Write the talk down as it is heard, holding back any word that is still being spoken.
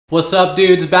What's up,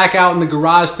 dudes? Back out in the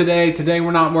garage today. Today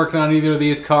we're not working on either of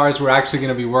these cars. We're actually going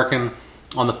to be working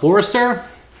on the Forester.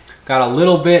 Got a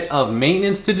little bit of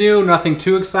maintenance to do, nothing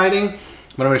too exciting,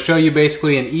 but I'm going to show you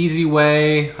basically an easy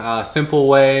way, simple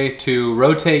way to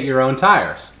rotate your own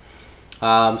tires.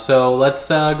 So let's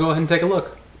go ahead and take a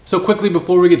look. So quickly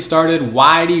before we get started,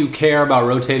 why do you care about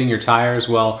rotating your tires?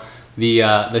 Well,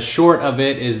 the short of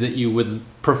it is that you would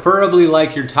preferably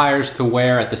like your tires to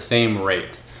wear at the same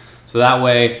rate. So that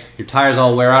way your tires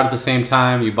all wear out at the same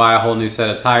time, you buy a whole new set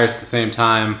of tires at the same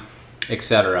time,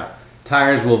 etc.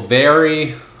 Tires will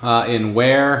vary in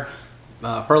wear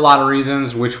for a lot of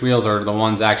reasons. Which wheels are the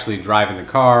ones actually driving the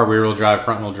car, rear wheel drive,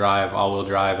 front wheel drive, all wheel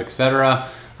drive, etc.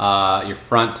 Your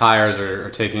front tires are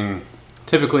taking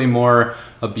typically more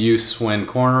abuse when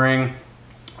cornering.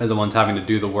 They're the ones having to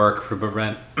do the work to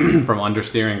prevent from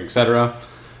understeering, etc.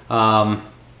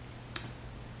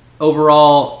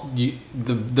 Overall,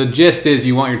 the gist is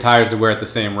you want your tires to wear at the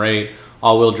same rate.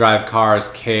 All-wheel drive cars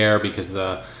care because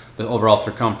the overall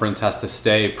circumference has to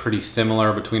stay pretty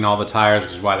similar between all the tires,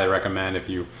 which is why they recommend if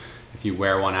you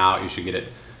wear one out, you should get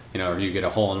it, if you get a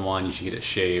hole in one, you should get it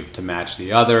shaved to match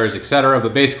the others, etc.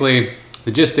 But basically, the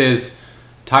gist is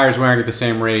tires wearing at the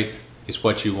same rate is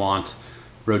what you want.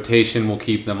 Rotation will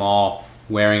keep them all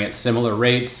wearing at similar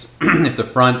rates. If the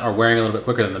front are wearing a little bit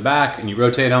quicker than the back and you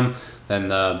rotate them, then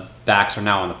the backs are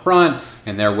now on the front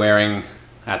and they're wearing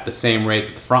at the same rate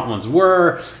that the front ones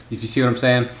were, if you see what I'm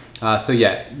saying. So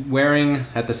yeah, wearing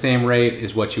at the same rate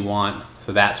is what you want,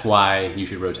 so that's why you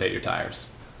should rotate your tires.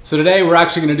 So today we're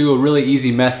actually going to do a really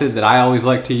easy method that I always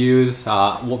like to use.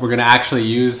 What we're going to actually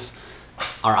use,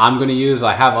 or I'm going to use,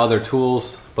 I have other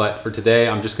tools, but for today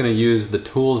I'm just going to use the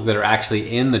tools that are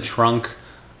actually in the trunk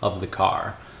of the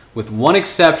car. With one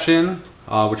exception,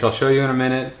 which I'll show you in a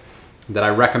minute, that I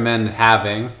recommend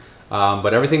having,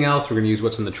 but everything else we're going to use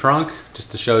what's in the trunk,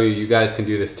 just to show you, you guys can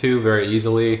do this too very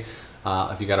easily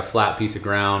if you got a flat piece of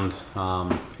ground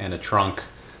and a trunk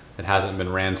that hasn't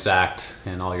been ransacked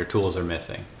and all your tools are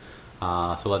missing.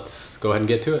 So let's go ahead and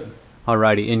get to it.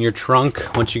 Alrighty, in your trunk,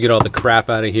 once you get all the crap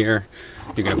out of here,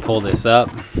 you're going to pull this up.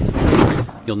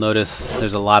 You'll notice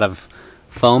there's a lot of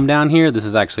foam down here. This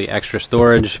is actually extra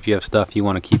storage if you have stuff you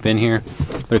want to keep in here.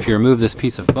 But if you remove this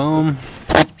piece of foam,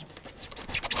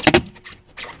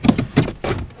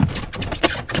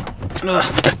 hold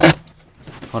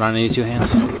on, I need 2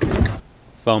 hands.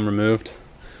 Foam removed.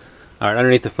 All right,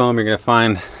 underneath the foam, you're gonna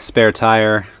find spare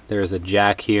tire. There's a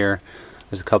jack here.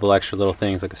 There's a couple extra little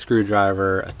things like a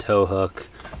screwdriver, a tow hook,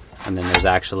 and then there's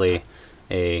actually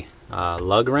a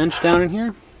lug wrench down in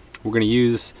here. We're gonna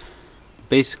use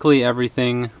basically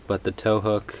everything but the tow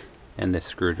hook and this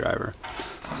screwdriver.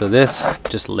 So this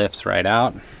just lifts right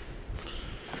out.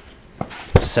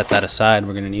 Set that aside,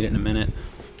 we're gonna need it in a minute.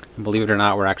 And believe it or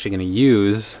not, we're actually gonna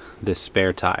use this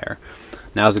spare tire.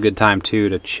 Now's a good time too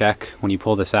to check when you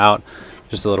pull this out.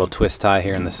 Just a little twist tie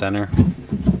here in the center.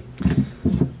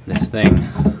 This thing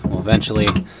will eventually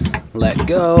let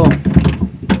go.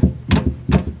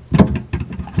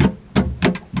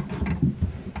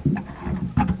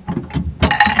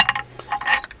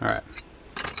 All right,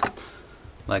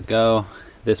 let go.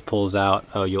 This pulls out.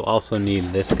 Oh, you'll also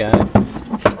need this guy.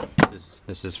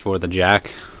 This is for the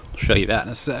jack. I'll show you that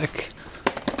in a sec.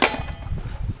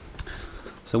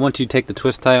 So once you take the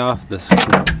twist tie off, this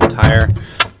tire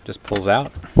just pulls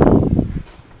out.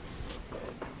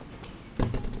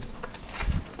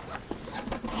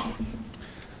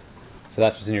 So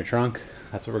that's what's in your trunk.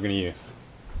 That's what we're going to use.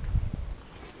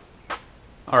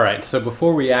 Alright, so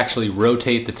before we actually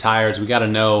rotate the tires, we got to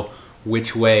know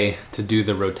which way to do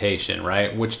the rotation,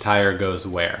 right? Which tire goes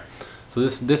where. So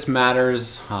this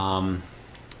matters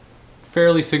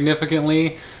fairly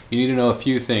significantly. You need to know a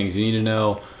few things. You need to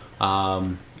know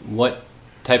what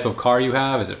type of car you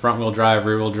have. Is it front wheel drive,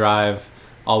 rear wheel drive,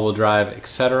 all wheel drive,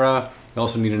 etc. You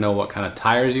also need to know what kind of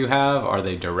tires you have. Are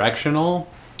they directional,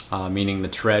 meaning the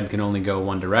tread can only go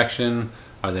one direction?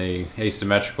 Are they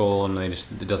asymmetrical and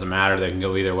it doesn't matter, they can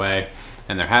go either way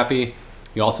and they're happy?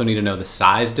 You also need to know the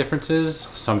size differences.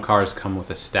 Some cars come with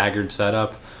a staggered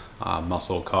setup,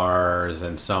 muscle cars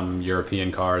and some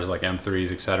European cars like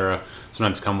M3s, etc.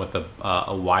 sometimes come with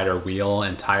a wider wheel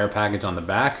and tire package on the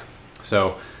back.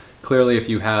 So clearly if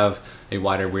you have a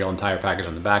wider wheel and tire package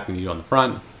on the back than you do on the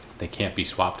front, they can't be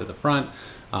swapped to the front.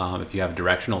 If you have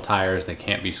directional tires, they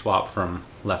can't be swapped from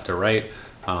left to right.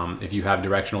 If you have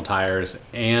directional tires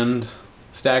and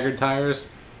staggered tires,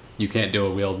 you can't do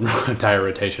a wheel tire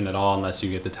rotation at all unless you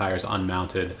get the tires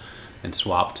unmounted and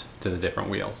swapped to the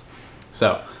different wheels.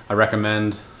 So I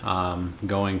recommend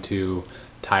going to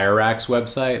t-wrx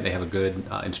website. They have a good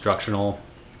instructional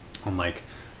on like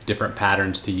different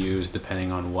patterns to use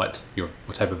depending on what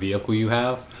type of vehicle you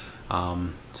have.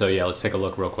 So yeah, let's take a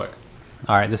look real quick.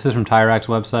 All right, this is from t-wrx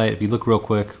website. If you look real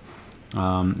quick,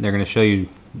 they're going to show you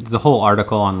the whole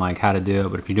article on like how to do it.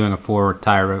 But if you're doing a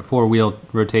four-wheel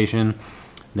rotation,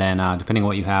 then depending on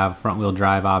what you have, front wheel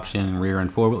drive option, rear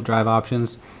and four-wheel drive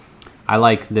options. I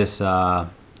like this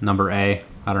number A.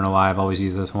 I don't know why I've always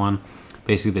used this one.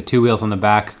 Basically, the two wheels on the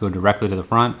back go directly to the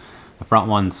front. The front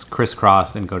ones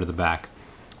crisscross and go to the back.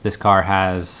 This car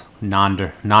has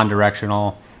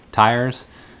non-directional tires,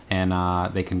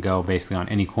 and they can go basically on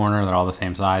any corner. They're all the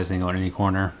same size. They can go on any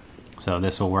corner. So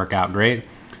this will work out great.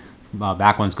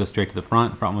 Back ones go straight to the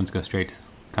front. Front ones go straight,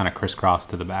 kind of crisscross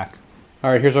to the back.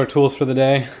 All right, here's our tools for the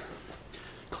day.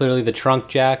 Clearly the trunk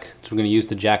jack. So we're going to use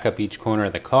to jack up each corner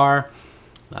of the car.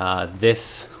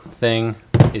 This thing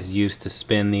is used to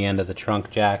spin the end of the trunk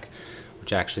jack,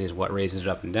 which actually is what raises it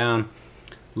up and down.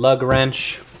 Lug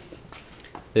wrench.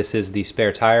 This is the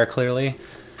spare tire, clearly.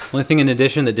 Only thing in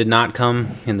addition that did not come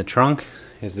in the trunk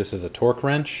is this is a torque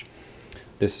wrench.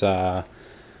 This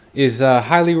is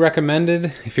highly recommended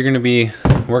if you're going to be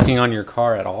working on your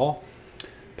car at all.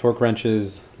 Torque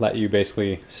wrenches let you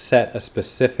basically set a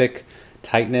specific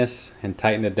tightness and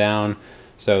tighten it down,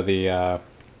 so the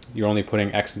you're only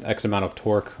putting X amount of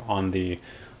torque on the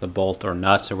bolt or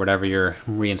nuts or whatever you're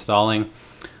reinstalling.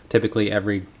 Typically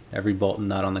every bolt and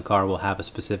nut on the car will have a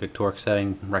specific torque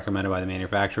setting recommended by the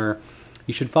manufacturer.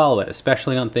 You should follow it,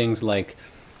 especially on things like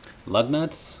lug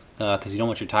nuts, because you don't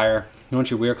want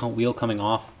your wheel coming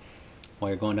off while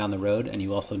you're going down the road, and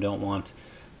you also don't want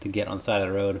to get on the side of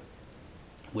the road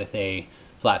with a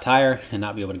flat tire and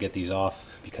not be able to get these off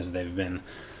because they've been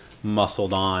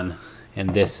muscled on, and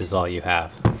this is all you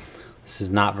have. This is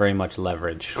not very much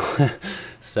leverage.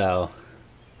 So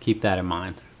keep that in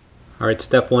mind. All right,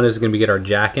 step one is going to be get our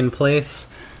jack in place.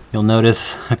 You'll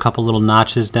notice a couple little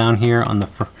notches down here on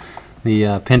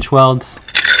the pinch welds.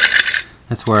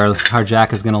 That's where our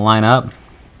jack is going to line up.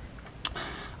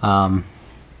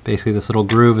 Basically this little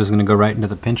groove is going to go right into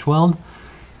the pinch weld.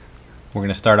 We're going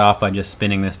to start off by just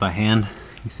spinning this by hand.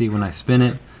 You see when I spin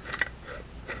it,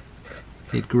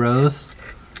 it grows.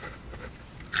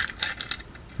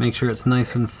 Make sure it's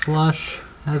nice and flush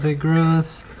as it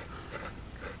grows.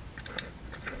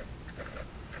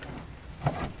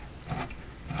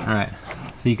 Alright,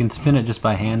 so you can spin it just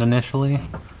by hand initially,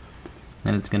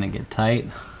 then it's going to get tight.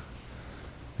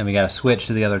 Then we got to switch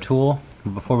to the other tool.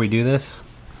 But before we do this,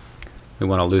 we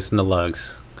want to loosen the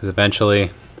lugs, because eventually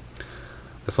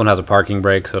this one has a parking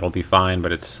brake, so it'll be fine,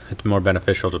 but it's more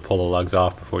beneficial to pull the lugs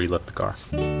off before you lift the car.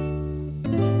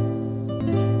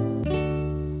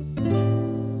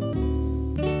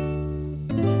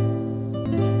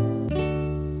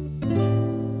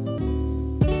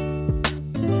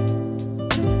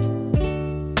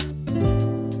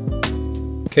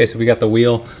 Okay, so we got the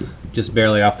wheel just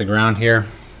barely off the ground here.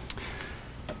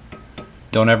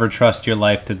 Don't ever trust your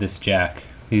life to this jack.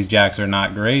 These jacks are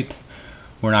not great.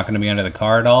 We're not going to be under the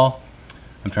car at all.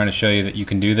 I'm trying to show you that you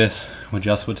can do this with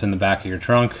just what's in the back of your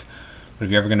trunk. But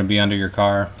if you're ever going to be under your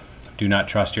car, do not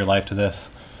trust your life to this.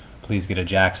 Please get a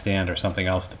jack stand or something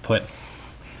else to put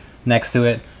next to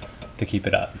it to keep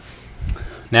it up.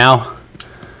 Now,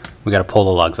 we got to pull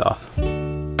the lugs off.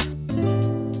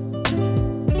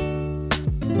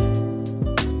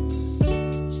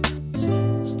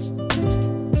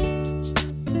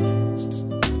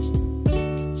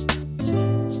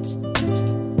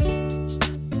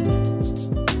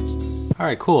 All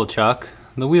right, cool, Chuck.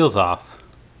 The wheel's off.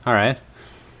 All right.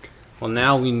 Well,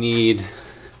 now we need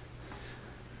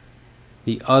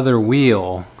the other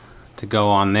wheel to go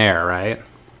on there, right?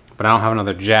 But I don't have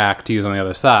another jack to use on the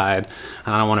other side,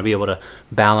 and I don't want to be able to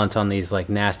balance on these like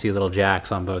nasty little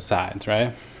jacks on both sides,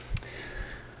 right?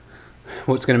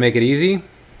 What's going to make it easy?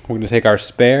 We're going to take our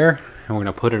spare and we're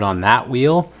going to put it on that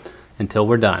wheel until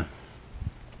we're done.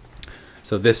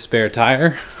 So this spare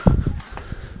tire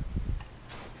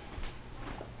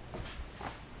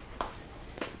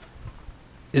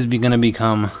is going to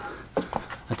become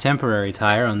a temporary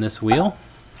tire on this wheel.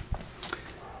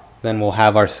 Then we'll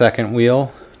have our second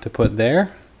wheel to put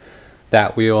there.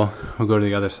 That wheel will go to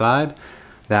the other side.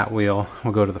 That wheel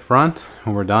will go to the front.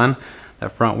 When we're done,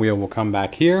 that front wheel will come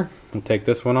back here. We'll take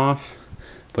this one off,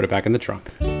 put it back in the trunk.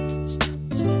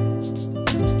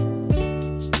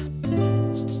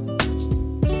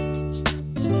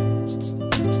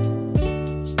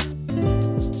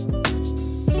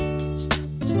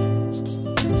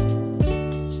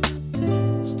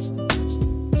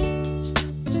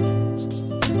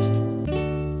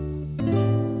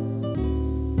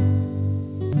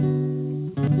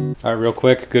 All right, real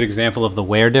quick, good example of the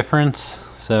wear difference.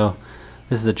 So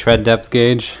This is the tread depth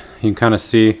gauge. You can kind of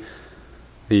see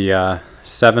the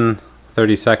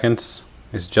 7/32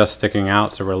 is just sticking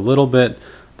out, so we're a little bit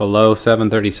below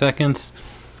 7/32.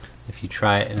 If you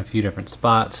try it in a few different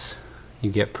spots, you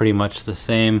get pretty much the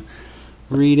same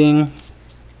reading.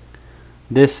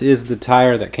 This is the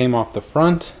tire that came off the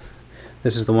front.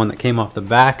 This is the one that came off the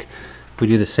back. If we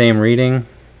do the same reading,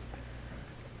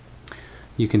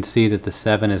 you can see that the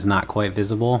 7 is not quite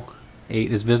visible.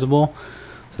 8 is visible.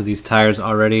 So these tires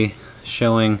already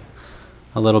showing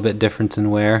a little bit difference in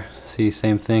wear. See,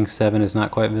 same thing, 7 is not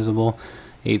quite visible,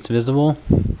 8's visible.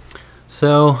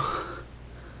 So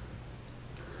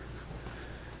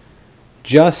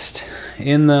just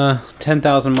in the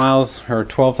 10,000 miles or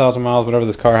 12,000 miles, whatever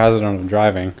this car has it on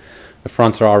driving, the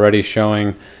fronts are already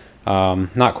showing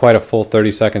not quite a full 30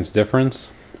 seconds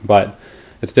difference, but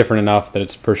it's different enough that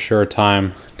it's for sure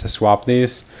time to swap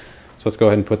these. So let's go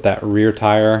ahead and put that rear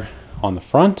tire on the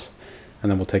front, and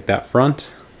then we'll take that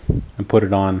front and put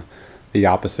it on the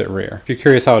opposite rear. If you're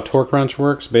curious how a torque wrench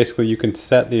works, basically you can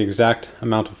set the exact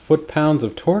amount of foot-pounds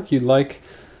of torque you'd like,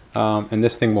 and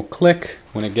this thing will click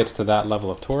when it gets to that level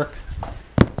of torque.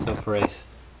 So for a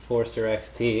Forester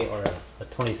XT or a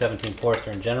 2017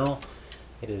 Forester in general,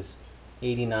 it is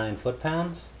 89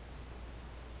 foot-pounds.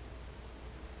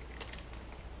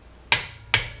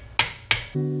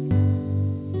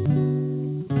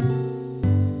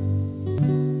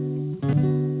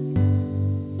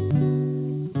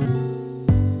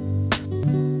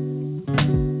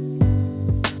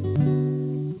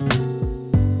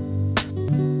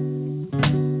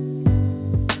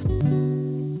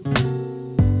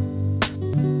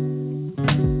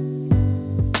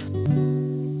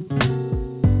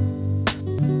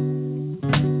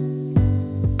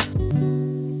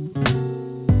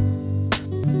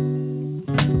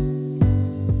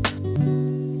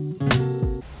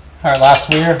 All right,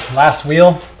 last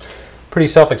wheel, pretty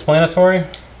self-explanatory.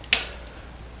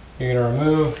 You're gonna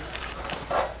remove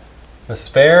the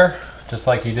spare, just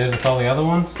like you did with all the other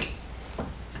ones,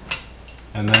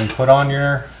 and then put on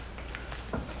your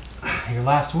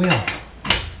last wheel.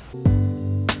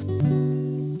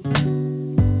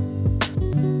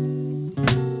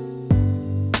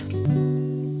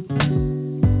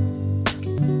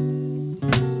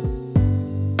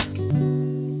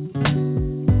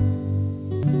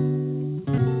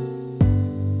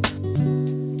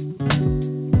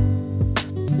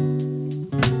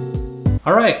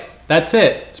 All right, that's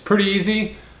it. It's pretty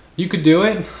easy. You could do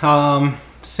it.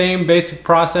 Same basic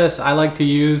process I like to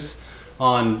use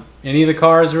on any of the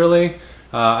cars, really.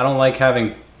 I don't like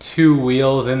having two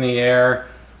wheels in the air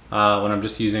when I'm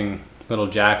just using little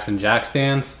jacks and jack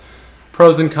stands.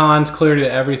 Pros and cons, clear to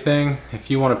everything. If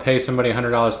you want to pay somebody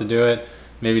 $100 to do it,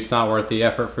 maybe it's not worth the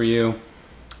effort for you.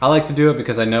 I like to do it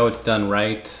because I know it's done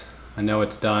right. I know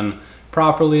it's done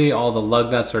properly. All the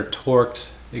lug nuts are torqued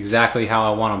exactly how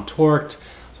I want them torqued,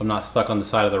 so I'm not stuck on the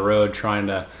side of the road trying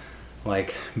to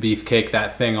like beefcake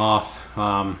that thing off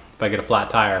if I get a flat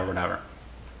tire or whatever.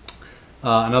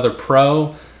 Another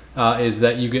pro is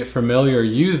that you get familiar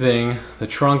using the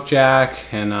trunk jack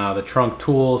and the trunk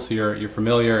tools, so you're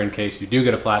familiar in case you do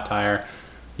get a flat tire.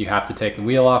 You have to take the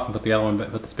wheel off and put the other one,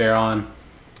 put the spare on,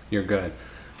 you're good.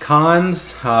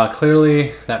 Cons,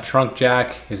 clearly that trunk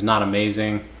jack is not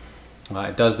amazing.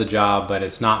 It does the job, but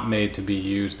it's not made to be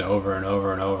used over and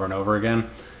over and over and over again.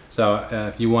 So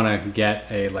if you want to get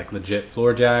a like legit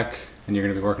floor jack and you're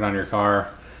going to be working on your car,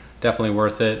 definitely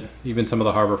worth it. Even some of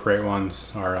the Harbor Freight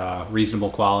ones are reasonable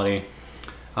quality.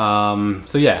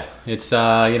 So yeah, it's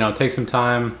you know, take some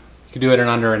time. You can do it in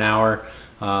under an hour.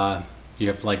 You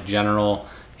have like general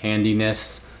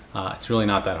handiness. It's really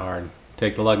not that hard.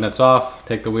 Take the lug nuts off,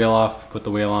 take the wheel off, put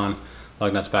the wheel on,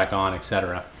 lug nuts back on,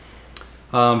 etc.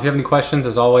 If you have any questions,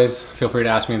 as always, feel free to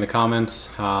ask me in the comments.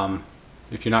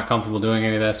 If you're not comfortable doing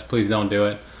any of this, please don't do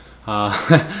it.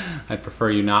 I'd prefer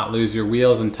you not lose your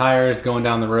wheels and tires going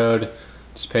down the road.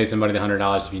 Just pay somebody the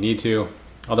 $100 if you need to.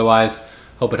 Otherwise,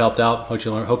 hope it helped out.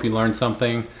 Hope you learned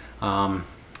something. At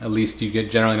least you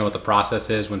generally know what the process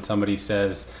is when somebody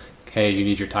says, hey, you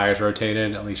need your tires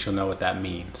rotated. At least you'll know what that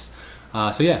means.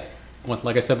 So yeah,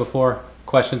 like I said before,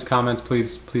 questions, comments,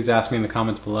 please ask me in the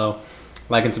comments below.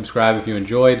 Like and subscribe if you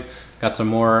enjoyed. Got some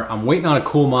more. I'm waiting on a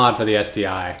cool mod for the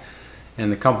SDI, and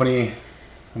the company,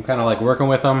 I'm kind of like working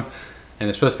with them, and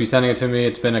they're supposed to be sending it to me.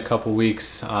 It's been a couple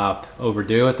weeks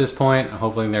overdue at this point.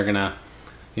 Hopefully they're gonna,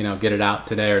 you know, get it out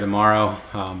today or tomorrow.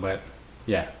 But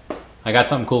yeah, I got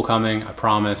something cool coming. I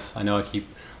promise. I know I keep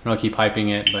hyping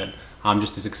it, but I'm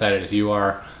just as excited as you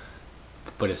are.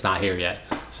 But it's not here yet.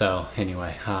 So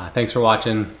anyway, thanks for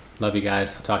watching. Love you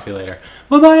guys. I'll talk to you later.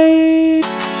 Bye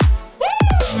bye.